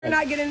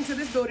not getting into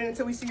this building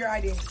until we see your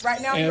ID.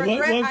 Right now, And you're a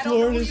threat. I don't know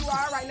floor who is- you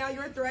are. Right now,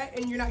 you're a threat,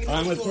 and you're not getting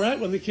into I'm a the threat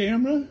with a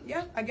camera?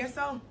 Yeah, I guess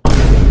so.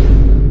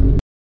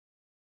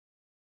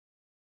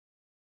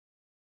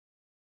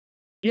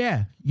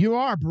 Yeah, you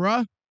are,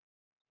 bruh.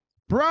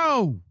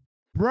 Bro,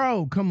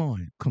 come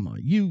on.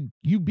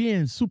 You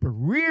being super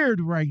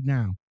weird right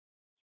now.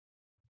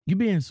 You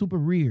being super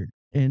weird.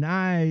 And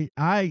I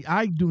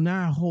do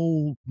not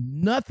hold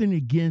nothing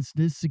against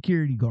this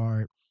security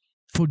guard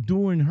for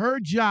doing her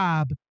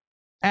job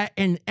at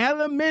an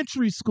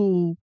elementary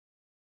school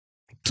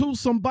to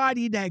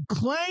somebody that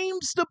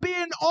claims to be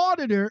an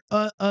auditor,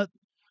 a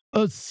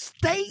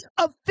state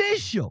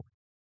official.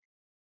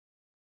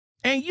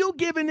 And you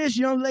giving this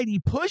young lady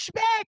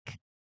pushback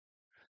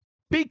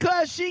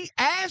because she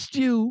asked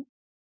you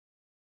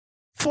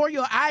for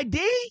your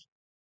ID?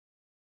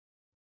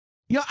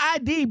 Your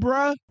ID,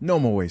 bruh. No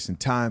more wasting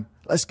time.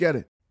 Let's get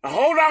it.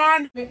 Hold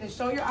on. And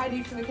show your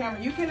ID to the camera.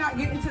 You cannot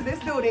get into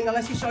this building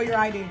unless you show your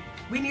ID.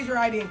 We need your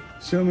ID.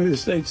 Show me the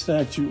state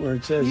statute where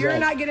it says You're that.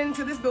 not getting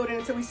into this building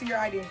until we see your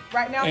ID.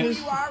 Right now, who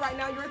you are. Right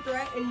now, you're a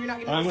threat, and you're not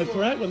getting I'm into a this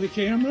threat with a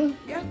camera?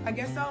 Yeah, I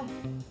guess so.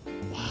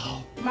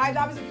 Wow. My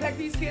job is to protect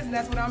these kids, and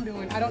that's what I'm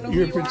doing. I don't know who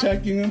You're you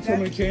protecting are. them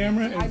from a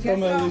camera I and guess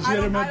from a so.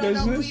 legitimate I don't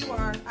know business? who you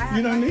are.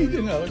 You don't need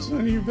to know. It's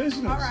none of your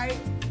business. All right.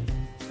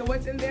 So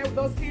what's in there with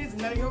those kids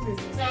is none of your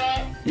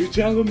business. You're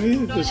telling me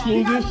that the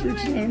school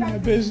district's none of my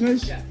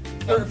business?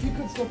 Sir, if you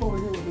could step over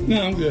here with me.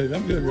 No, I'm good.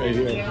 I'm good right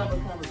here. Have a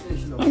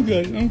conversation over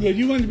I'm good.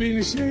 You want to be in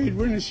the shade?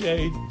 We're in the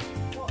shade.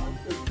 Well,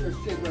 there's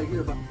shit right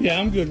here, but Yeah,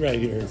 I'm good right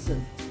here.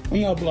 listen. I'm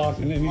not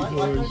blocking any Like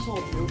doors. I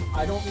told you,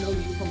 I don't know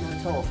you from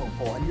that telephone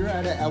pole, and you're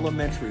at an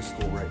elementary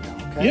school right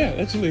now, okay? Yeah,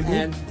 that's legal.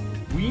 And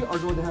we are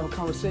going to have a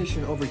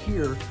conversation over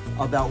here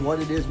about what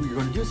it is we're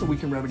going to do so we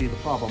can remedy the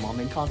problem. I'm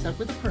in contact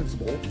with the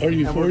principal. Are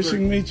you and we're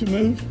forcing me to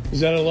move?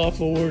 Is that a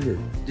lawful order?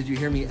 Did you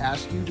hear me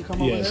ask you to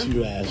come over there? Yes,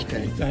 you asked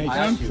Okay. me. Thank I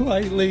you. I'm asked you.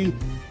 politely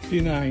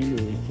denying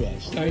your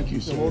request. Thank you,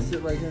 So sir. we'll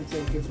sit right here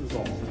until it gets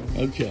resolved.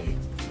 Okay.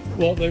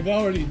 Well, they've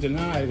already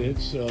denied it,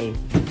 so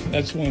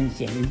that's one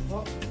thing.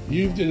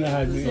 You've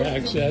denied me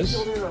access.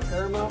 Children are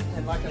paramount,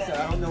 and like I said,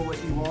 I don't know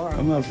what you are.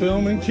 I'm not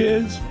filming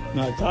kids,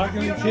 not talking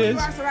We to don't know who you kids,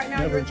 are, so right now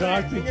never you're a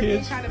threat, talked to and you're being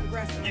kids. kind of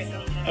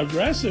aggressive.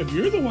 Aggressive.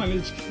 You're the one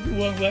that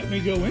won't let me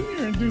go in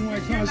here and do my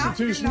You're not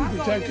constitutionally going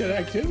in protected there.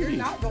 activity.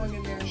 You're not going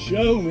in there.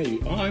 Show me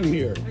on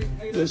here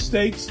the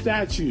state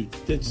statute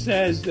that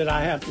says that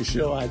I have to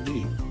show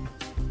ID.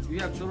 You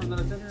have children that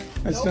attend here?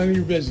 That's none of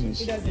your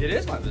business. It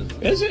is my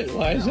business. Is it?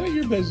 Why is that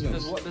your business?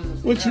 Because what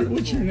business?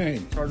 What's your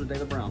name? Sergeant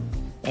David Brown.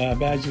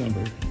 Badge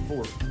number.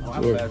 4. I don't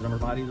have 4. a badge number.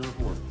 My IDs are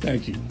 4.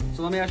 Thank you.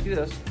 So let me ask you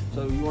this.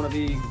 So you want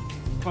to be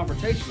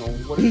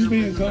confrontational? What is Who's your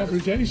being business that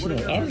is- what is confrontational?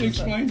 your I already business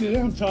that- explained to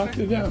them. Talk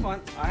to Okay, that's them. fine.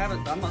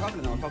 I'm not talking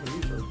to them. I'm talking to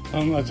you, sir.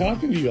 I'm not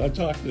talking to you. I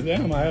talk to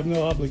them. I have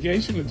no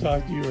obligation to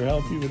talk to you or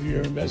help you with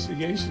your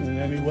investigation in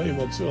any way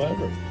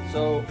whatsoever.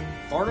 So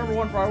our number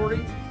one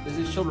priority is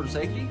these children's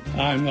safety.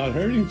 I'm not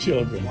hurting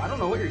children. Well, I don't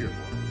know what you're here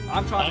for.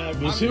 I'm trying. I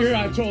I'm was here.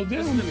 I listening. told them.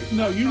 Listen to me.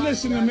 No, I'm you trying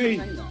listen to to me.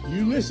 ascertain that.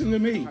 You listen to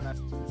me.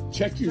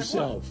 Check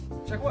yourself.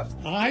 Check what?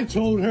 I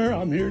told her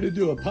I'm here to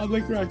do a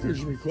public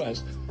records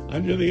request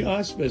under the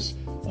auspice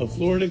of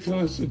Florida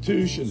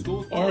Constitution.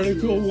 School policy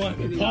Article is 1.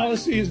 any-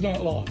 Policy is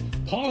not law.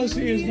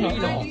 Policy is not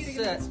law.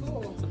 Set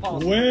the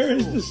policy. Where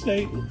is for the school.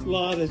 state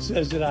law that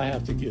says that I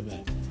have to give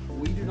that?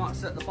 We do not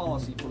set the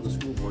policy for the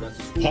school board. That's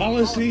the school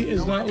Policy board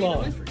is No not ID, law.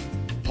 no entry.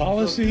 So if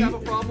Policy. you have a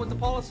problem with the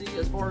policy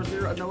as far as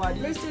there are no ID,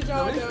 Mr. no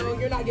John entry, Doe,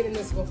 you're not getting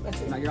this school.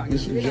 That's it. no, you're not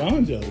Mr. getting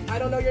John Doe. I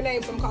don't know your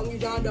name, so I'm calling you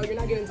John Doe. You're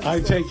not getting into this I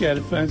school. take that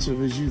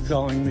offensive as you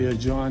calling me a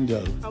John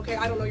Doe. Okay,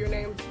 I don't know your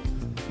name.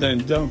 Then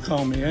don't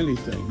call me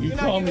anything. You You're not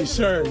call getting me into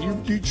sir. the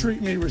school. You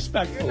treat me You're not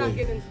respectfully.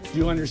 getting into the Do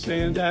you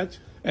understand that?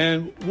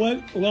 And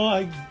what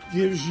law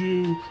gives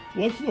you,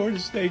 what Florida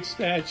state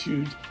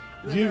statute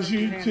gives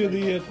you to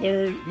the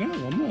third? No,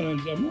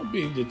 I'm not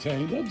being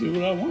detained. I'll do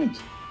what I want.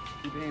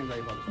 Keep your hands out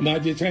of your pocket. Am I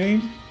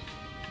detained?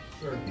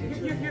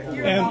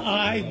 You're Am about-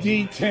 I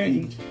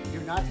detained?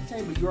 You're not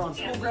detained, but you're on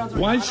school grounds.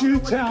 Right Once now. I you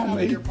don't know what tell have in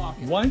me, your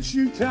pocket. once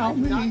you tell I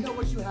do not me, know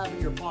what you have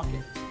in your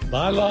pocket.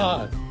 by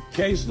law,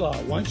 case law,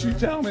 once you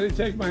tell me to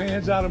take my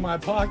hands out of my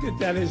pocket,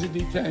 that is a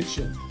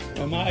detention.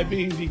 Am I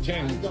being I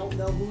detained? don't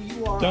know who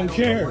you are. Don't I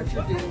care. know what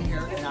you're doing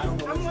here, and I don't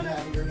know what you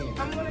have in your hand.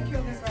 I'm gonna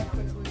kill this right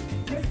quickly.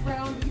 Miss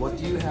Brown, What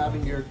do you have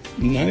in your?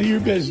 None of your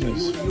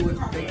business. You would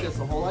make this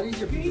a whole lot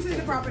easier. you need to see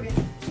the property.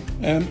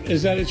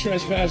 Is that a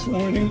trespass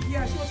warning?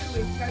 Yeah, she wants to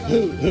leave. Gotta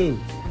go. Who?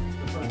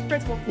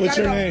 Principal. What's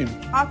Gotta her go.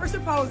 name? Officer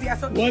Posey. I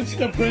saw- What's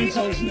the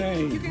principal's You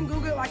name? can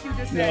Google it like you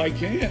just No, said. I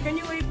can't. Can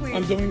you leave, please?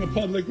 I'm doing a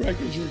public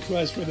records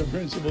request for the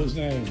principal's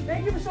name.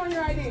 Thank you for showing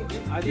your ID.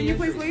 ID Can you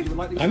please entry. leave? You would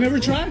like to I never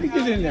tried to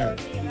get in there.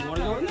 You want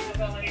to go in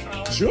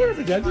there? Sure,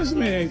 but that doesn't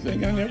mean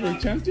anything. I never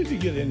attempted to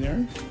get in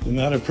there. Do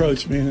not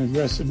approach me in an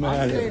aggressive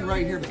I'm staying manner.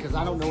 right here because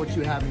I don't know what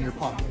you have in your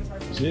pocket.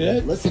 See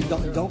it? Listen,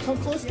 don't come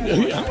close to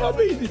me. I'm not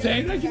being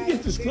detained. I can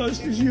get as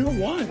close as you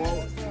want.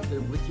 Well,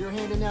 with your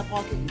hand in that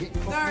pocket and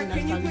getting close Sir, to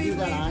me can next you time you do please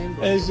that, leave? I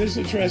am. Is this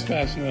a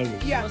trespass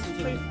notice? Yeah. Listen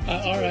to me.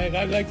 All right,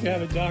 I'd like to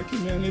have it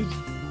documented.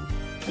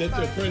 that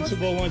the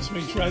principal wants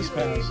me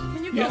trespassed.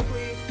 Can you go,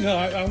 please? No,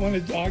 I want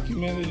to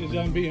document it as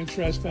I'm being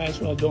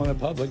trespassed while doing a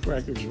public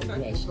records Okay,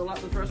 request. fill out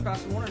the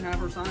trespass warrant and have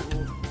her sign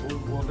it.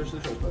 We'll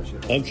officially trespass you.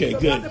 Okay, So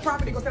get out the good.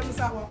 property, go stand on the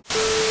sidewalk.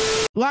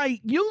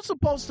 Like, you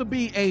supposed to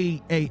be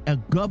a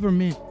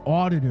government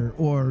auditor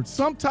or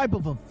some type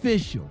of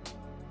official,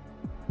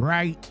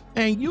 right?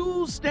 And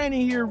you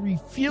standing here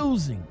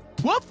refusing,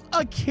 with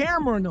a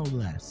camera no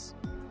less,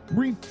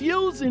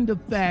 refusing the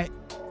fact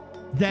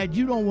that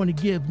you don't want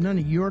to give none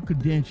of your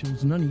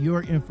credentials, none of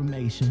your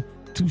information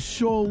to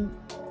show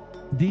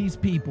these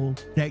people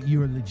that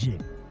you're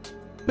legit.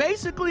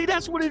 Basically,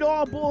 that's what it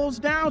all boils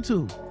down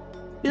to.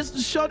 It's to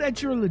show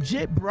that you're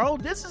legit, bro.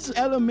 This is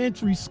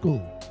elementary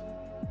school.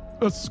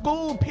 A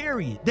school,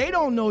 period. They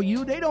don't know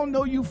you. They don't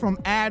know you from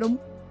Adam,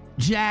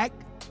 Jack,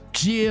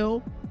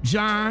 Jill,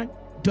 John,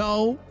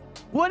 Doe,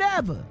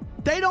 whatever.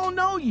 They don't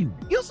know you.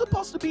 You're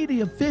supposed to be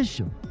the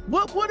official.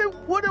 What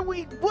are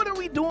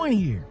we doing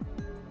here?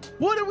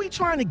 What are we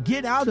trying to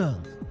get out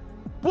of?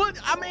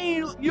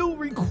 You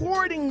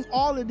recording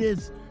all of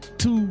this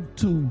to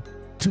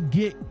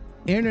get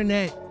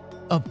internet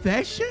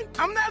affection?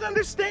 I'm not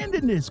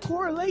understanding this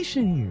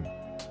correlation here.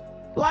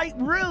 Like,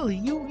 really,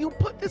 you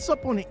put this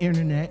up on the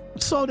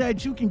internet so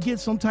that you can get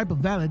some type of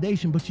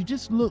validation, but you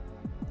just look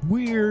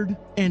weird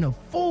and a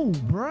fool,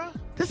 bruh.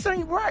 This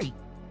ain't right.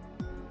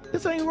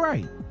 This ain't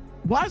right.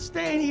 Why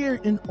stand here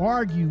and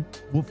argue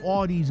with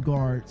all these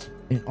guards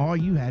and all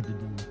you had to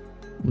do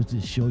was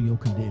just show your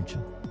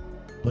credential?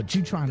 But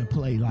you trying to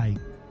play like,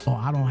 oh,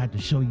 I don't have to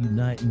show you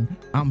nothing.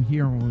 I'm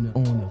here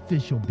on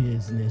official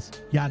business,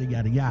 yada,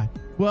 yada, yada.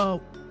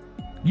 Well,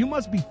 you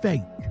must be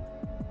fake.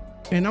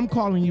 And I'm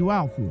calling you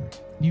out for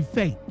it. You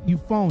fake, you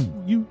phony.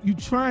 You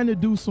trying to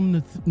do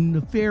some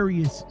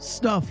nefarious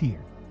stuff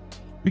here.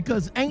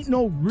 Because ain't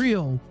no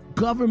real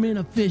government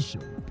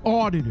official,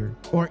 auditor,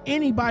 or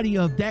anybody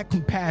of that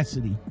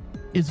capacity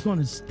is going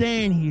to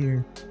stand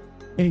here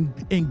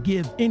and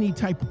give any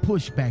type of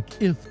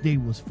pushback if they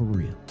was for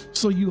real.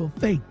 So you're a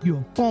fake, you're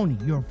a phony,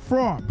 you're a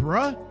fraud,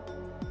 bruh.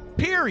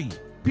 Period.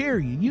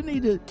 You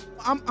need to,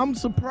 I'm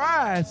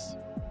surprised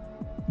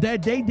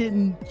that they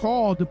didn't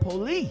call the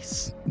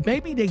police.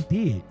 Maybe they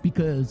did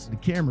because the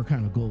camera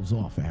kind of goes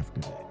off after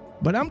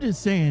that. But I'm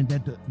just saying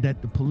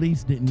that the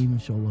police didn't even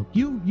show up.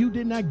 You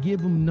did not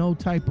give them no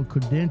type of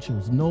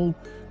credentials, no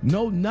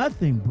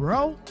nothing,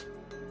 bro.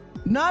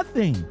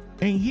 Nothing.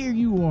 And here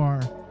you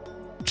are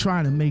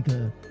trying to make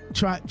a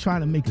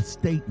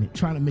statement,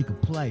 trying to make a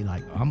play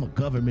like I'm a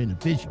government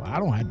official. I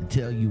don't have to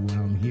tell you what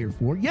I'm here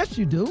for. Yes,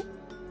 you do.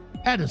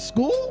 At a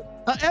school?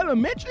 An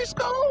elementary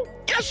school?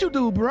 Yes, you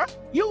do, bro.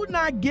 You're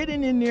not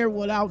getting in there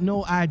without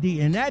no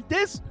ID. And at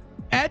this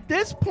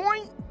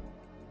point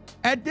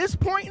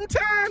in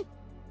time,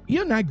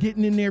 you're not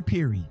getting in there,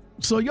 period.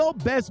 So your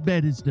best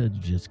bet is to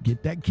just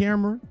get that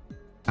camera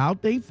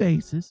out their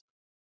faces,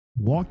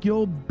 walk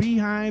your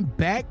behind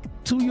back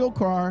to your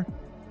car,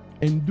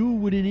 and do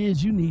what it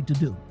is you need to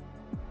do.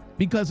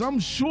 Because I'm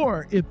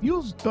sure if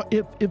you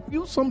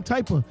some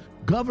type of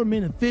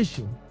government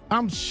official,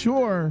 I'm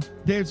sure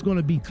there's going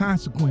to be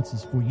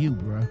consequences for you,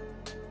 bruh.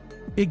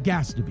 It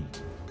gots to be.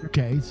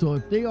 Okay, so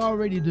if they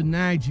already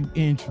denied you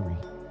entry,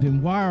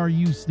 then why are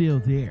you still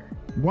there?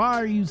 Why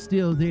are you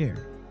still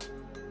there?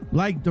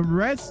 Like the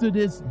rest of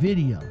this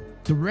video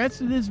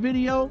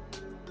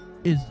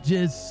is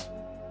just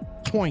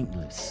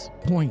pointless.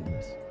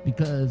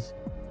 Because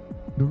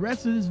the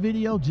rest of this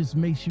video just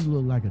makes you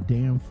look like a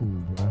damn fool,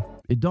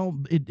 bro. It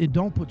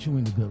don't put you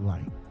in a good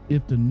light.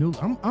 If the news,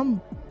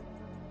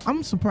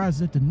 I'm surprised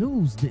that the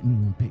news didn't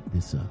even pick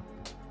this up.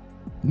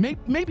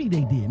 Maybe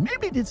they did.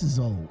 Maybe this is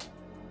old.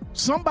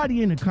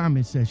 Somebody in the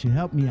comment section,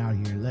 help me out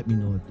here and let me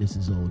know if this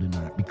is old or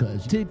not.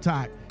 Because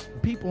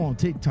people on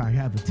TikTok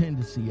have a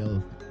tendency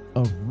of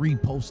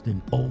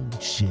reposting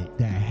old shit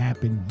that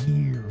happened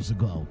years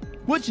ago,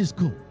 which is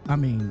cool. I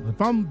mean,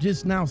 if I'm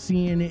just now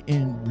seeing it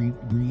and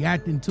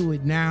reacting to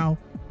it now,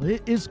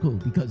 it's cool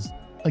because,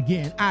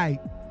 again, I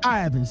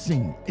haven't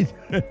seen it.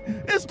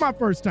 It's my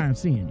first time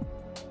seeing it.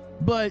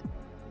 But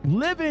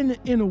living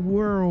in a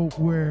world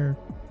where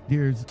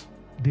there's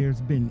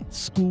been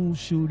school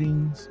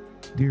shootings,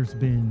 there's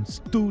been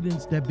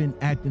students that have been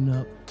acting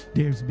up,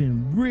 there's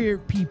been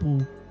weird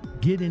people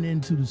getting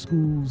into the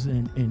schools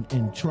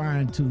and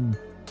trying to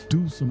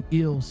do some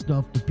ill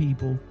stuff to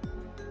people.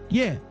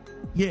 Yeah.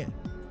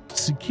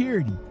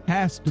 Security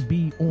has to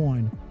be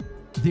on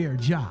their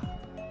job.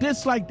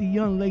 Just like the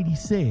young lady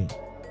said,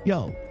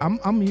 yo,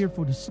 I'm here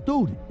for the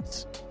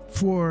students,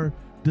 for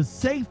the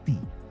safety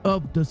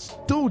of the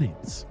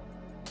students.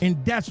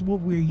 And that's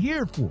what we're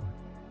here for.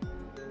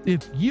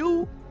 If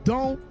you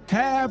don't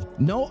have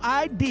no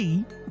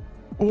ID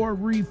or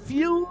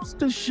refuse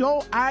to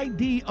show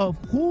ID of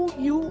who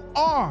you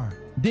are,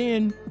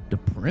 then the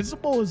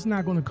principal is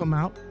not going to come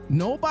out.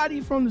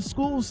 Nobody from the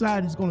school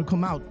side is going to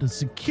come out. The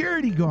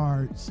security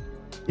guards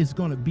is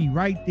going to be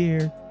right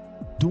there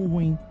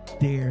doing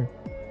their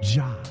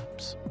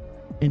jobs.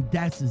 And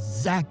that's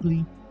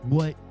exactly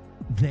what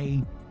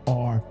they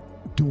are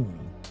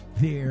doing.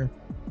 Their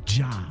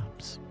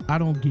jobs. I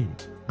don't get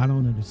it. I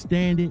don't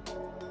understand it.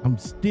 I'm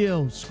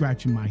still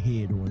scratching my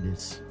head on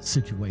this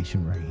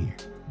situation right here.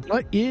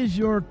 What is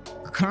your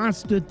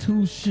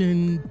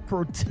Constitution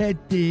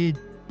protected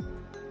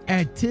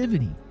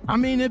activity? I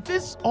mean, if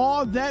it's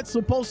all that's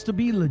supposed to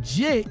be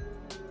legit,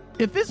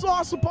 then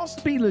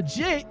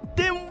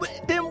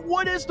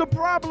what is the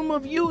problem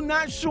of you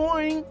not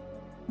showing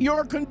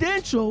your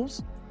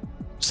credentials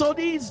so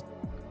these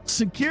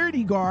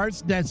security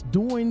guards that's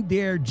doing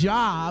their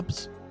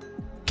jobs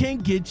can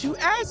get you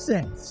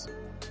access?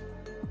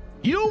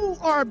 You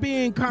are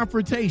being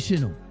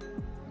confrontational.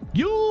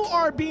 You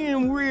are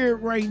being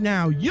weird right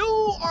now.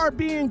 You are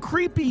being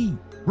creepy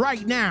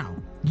right now.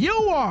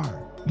 You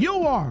are.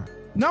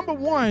 Number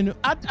one,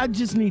 I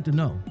just need to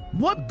know,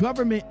 what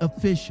government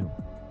official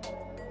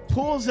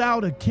pulls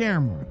out a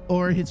camera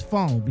or his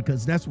phone,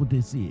 because that's what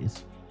this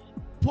is,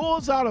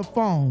 pulls out a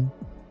phone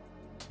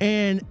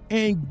and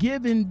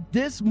giving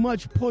this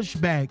much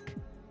pushback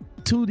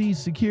to these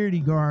security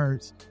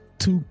guards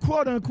to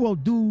quote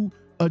unquote do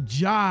a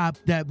job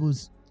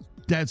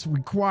that's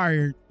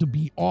required to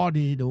be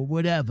audited or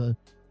whatever,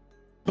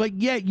 but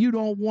yet you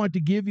don't want to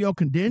give your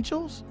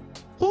credentials?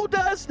 Who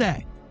does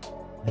that?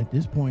 At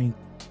this point,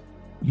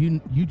 you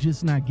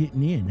just not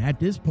getting in. At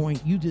this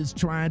point, you just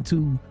trying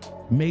to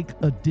make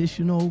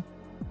additional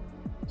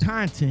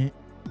content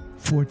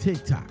for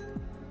TikTok.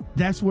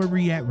 That's where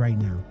we at right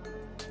now.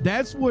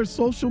 That's where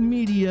social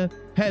media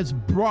has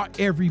brought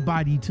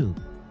everybody to.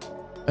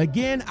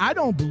 Again, I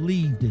don't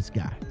believe this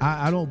guy.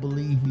 I don't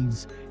believe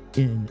he's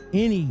in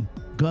any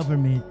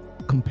government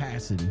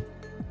capacity.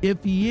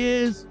 If he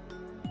is,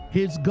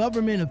 his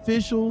government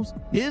officials,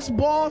 his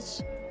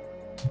boss,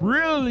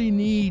 really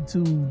need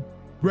to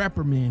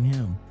reprimand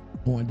him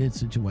on this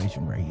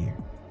situation right here.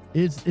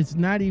 It's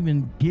not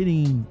even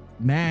getting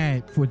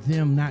mad for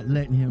them not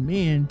letting him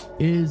in,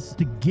 is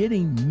the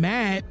getting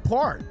mad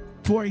part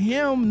for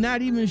him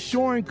not even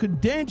showing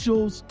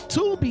credentials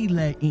to be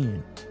let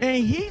in.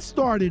 And he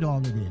started all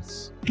of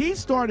this.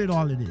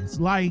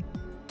 Like,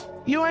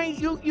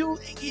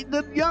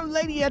 the young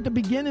lady at the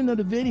beginning of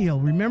the video,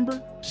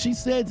 remember? She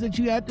said that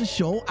you had to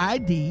show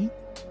ID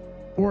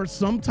or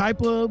some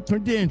type of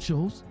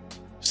credentials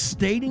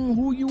stating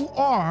who you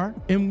are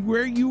and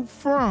where you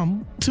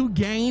from to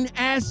gain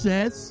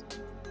access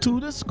to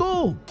the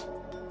school.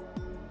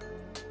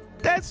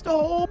 That's the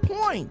whole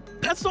point.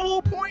 That's the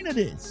whole point of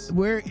this.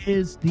 Where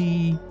is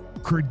the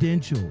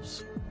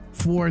credentials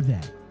for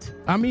that?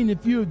 I mean,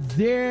 if you're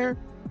there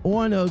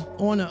on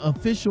an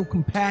official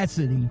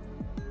capacity,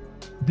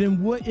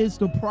 then what is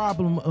the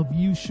problem of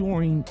you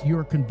showing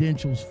your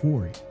credentials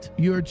for it?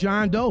 You're a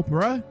John Doe,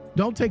 bruh.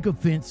 Don't take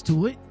offense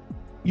to it.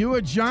 You're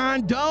a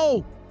John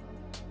Doe.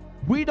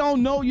 We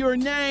don't know your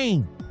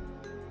name.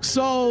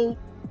 So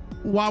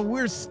while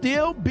we're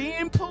still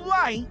being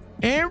polite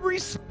and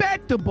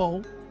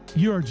respectable,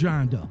 you're a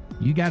John Doe.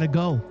 You gotta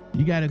go.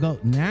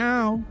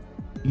 Now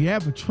you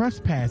have a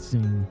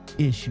trespassing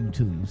issue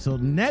to you. So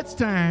the next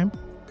time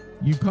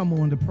you come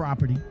on the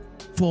property,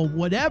 for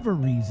whatever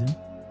reason,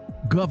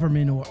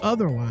 government or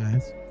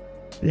otherwise,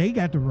 they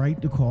got the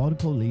right to call the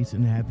police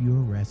and have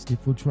you arrested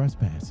for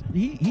trespassing.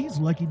 He's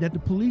lucky that the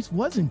police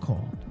wasn't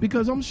called,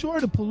 because I'm sure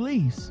the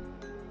police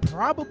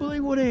probably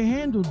would have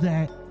handled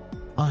that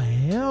a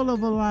hell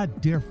of a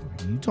lot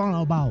different. You talking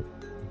about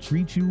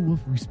treat you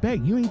with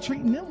respect. You ain't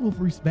treating them with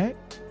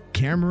respect.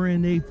 Camera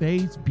in their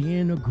face,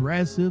 being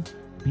aggressive,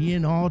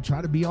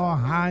 try to be all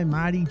high and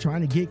mighty,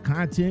 trying to get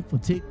content for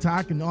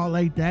TikTok and all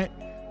like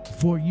that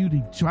for you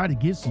to try to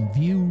get some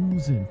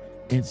views and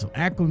some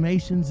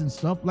acclamations and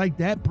stuff like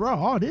that. Bro,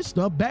 all this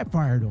stuff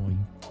backfired on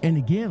you. And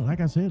again, like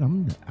I said,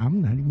 I'm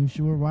not even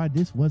sure why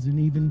this wasn't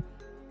even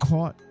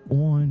caught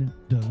on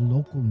the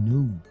local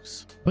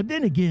news. But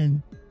then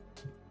again,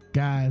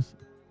 guys,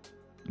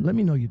 let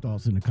me know your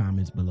thoughts in the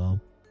comments below.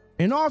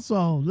 And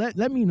also,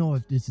 let me know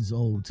if this is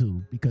old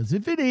too, because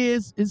if it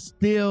is, it's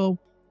still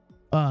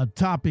a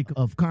topic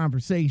of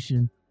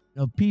conversation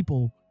of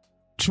people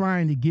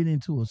trying to get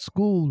into a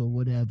school or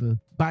whatever.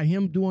 By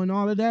him doing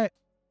all of that,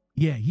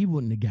 yeah, he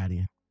wouldn't have got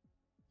in.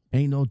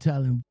 Ain't no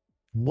telling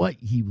what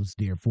he was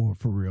there for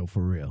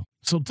real.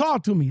 So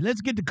talk to me.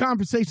 Let's get the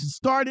conversation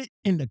started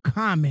in the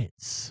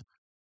comments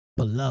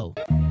below.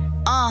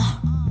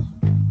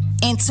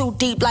 In too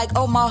deep like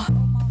Omar.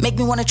 Make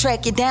me wanna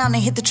track you down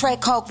and hit the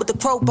track hawk with the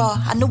crowbar.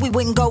 I knew we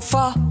wouldn't go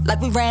far, like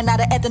we ran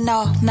out of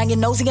ethanol. Now your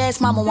nosy ass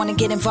mama wanna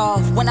get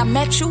involved. When I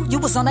met you, you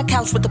was on the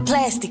couch with the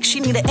plastic. She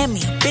need an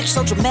Emmy, bitch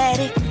so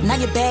dramatic. Now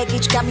your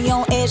baggage got me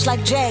on edge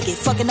like Jagged.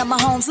 Fucking up my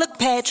homes, look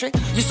Patrick.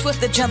 You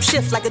swift to jump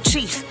shift like a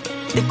chief.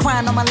 Then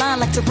crying on my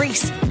line like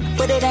Therese.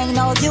 But it ain't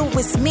all you,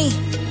 it's me.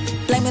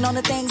 Blame it on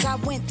the things I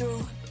went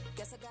through.